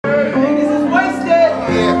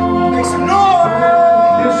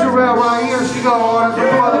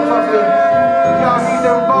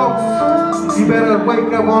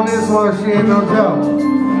live on this one, she ain't no joke.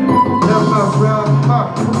 Live up, real.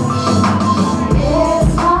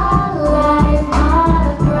 It's my life,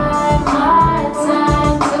 my grind, my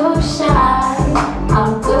time to shine.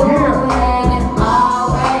 I'm doing it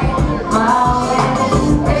my way.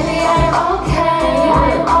 Baby, I'm okay,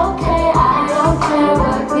 I don't care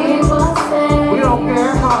what people say. We don't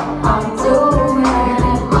care, I'm doing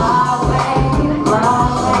it my way.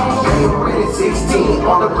 Game ready 16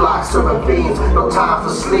 on the block serving fiends, no time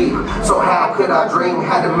for sleep. So how could I dream?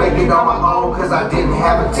 Had to make it on my own cause I didn't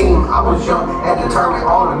have a team. I was young and determined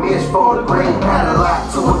on a mission for the green. Had a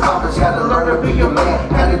lot to accomplish, had to learn to be a man.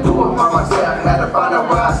 Had to do it by myself, had to find out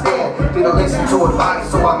where I stand. Didn't listen to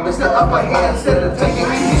advice, so I missed the upper hand. Instead of taking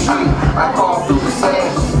easy street, I crawled through the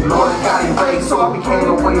sand. Lord got erased, so I became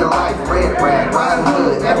a way of life. Red rag, riding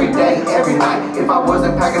hood, every day, every night. If I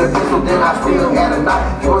wasn't packing a pistol, then I still had a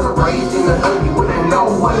knife. If you wasn't raised in the hood, you wouldn't know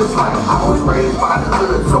what it's like. I was raised by the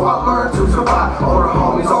hood, so I learned to survive. Older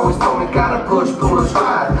homies always told me, gotta push, pull and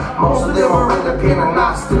stride. Most of them are independent,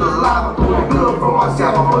 not still alive. I'm doing good for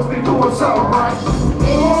myself, I must be doing something right.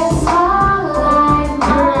 It's my life,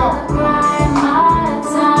 my grind, my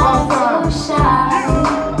time to shine.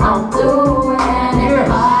 I'm doing it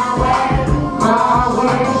my way.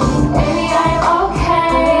 Baby, I'm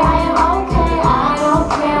okay, I don't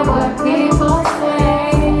care what people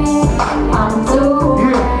say. I'm doing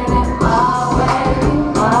it my way.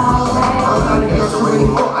 I'm not answering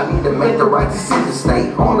anymore, I need to make the right decision.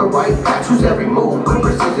 Stay on the right path, choose every move with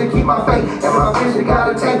precision. Keep my faith and my vision,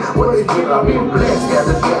 gotta take what is given. I'm being blessed as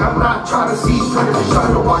a kid, I'm not trying to see straight. I'm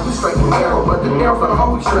trying to walk you straight and narrow, but the narrow's not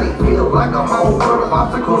always straight. Feel like a whole world of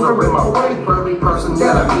obstacles are in my way. Every person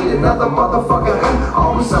that I meet, another motherfucker hate.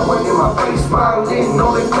 Always someone in my face, smiling,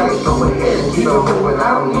 know they can't. Go ahead and keep it moving,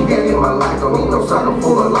 I don't need that in my life. Don't need no sucker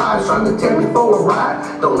full of lies trying to take me for a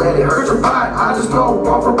ride. Don't let it hurt your pride, I just know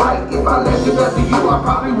wrong for right. If I left it up to you, I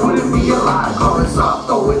probably wouldn't be alive. Call it soft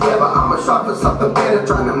or whatever, I'ma strive for something better.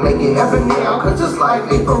 Trying to make it happen now, cause this life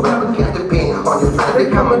ain't forever. Can't depend on your friends, they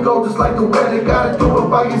come and go just like the weather. Gotta do it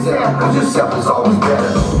by yourself, cause yourself is always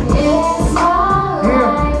better. It's my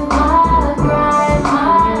life, my grind,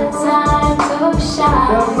 my time to shine.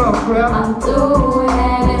 I'm doing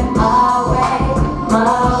it my way.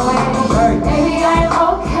 Baby, I'm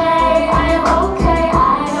okay, I don't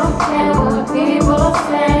care what people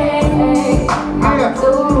say. I'm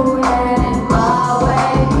doing it my way.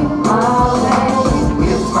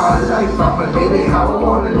 It's my life, I'ma live it how I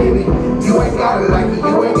wanna live it. You ain't gotta like it,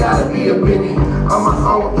 you ain't gotta be a Benny. I'm my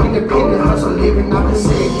own independent hustle living. I can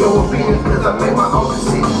say your opinion cause I make my own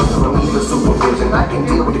decisions. Don't need the supervision, I can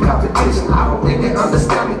deal with the competition. I don't think they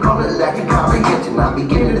understand me, call it lack of comprehension. I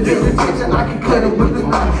beginning to feel the tension, I can cut it with the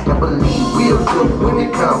knife. And believe real good when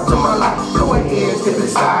it comes to my life. Go ahead and step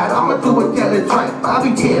aside, I'ma do it till it's right. I'll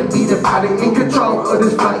be divided in control of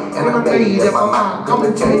this fight. And I'm made up my mind, come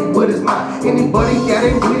and tell you what is mine. Anybody that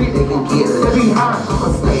ain't with it, they can get left behind.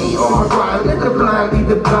 I'ma stay on my grind, let the blind lead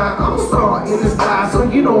the blind. I'm a star in the sky, so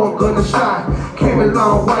you know I'm gonna shine. Came a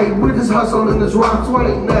long way with this hustle and this rock, so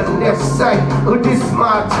ain't nothing else to say, but this is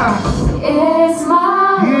my time. It's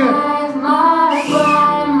my life, my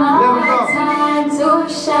grind, my time to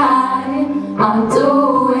shine. I'm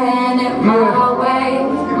doing it my way.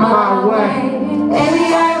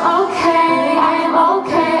 Baby, I'm okay, I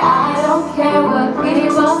don't care what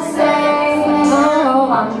people say.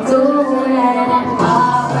 I'm doing it my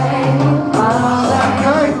way.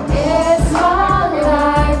 It's my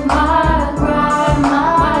life, my grind,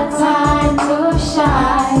 my time to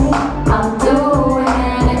shine. I'm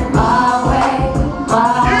doing it my way.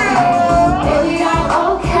 Baby, I'm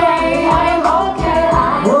okay, I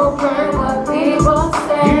don't care what people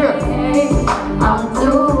say. I'm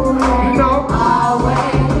doing it my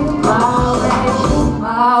way.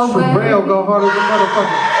 Rail go hard as a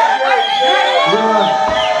motherfucker.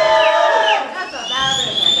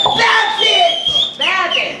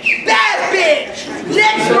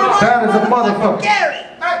 Bad as a motherfucker.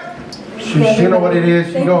 She know what it is,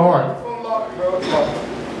 she go hard.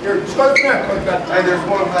 Here, start now. Hey, there's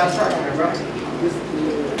one last track, bro.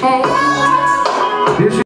 Hey.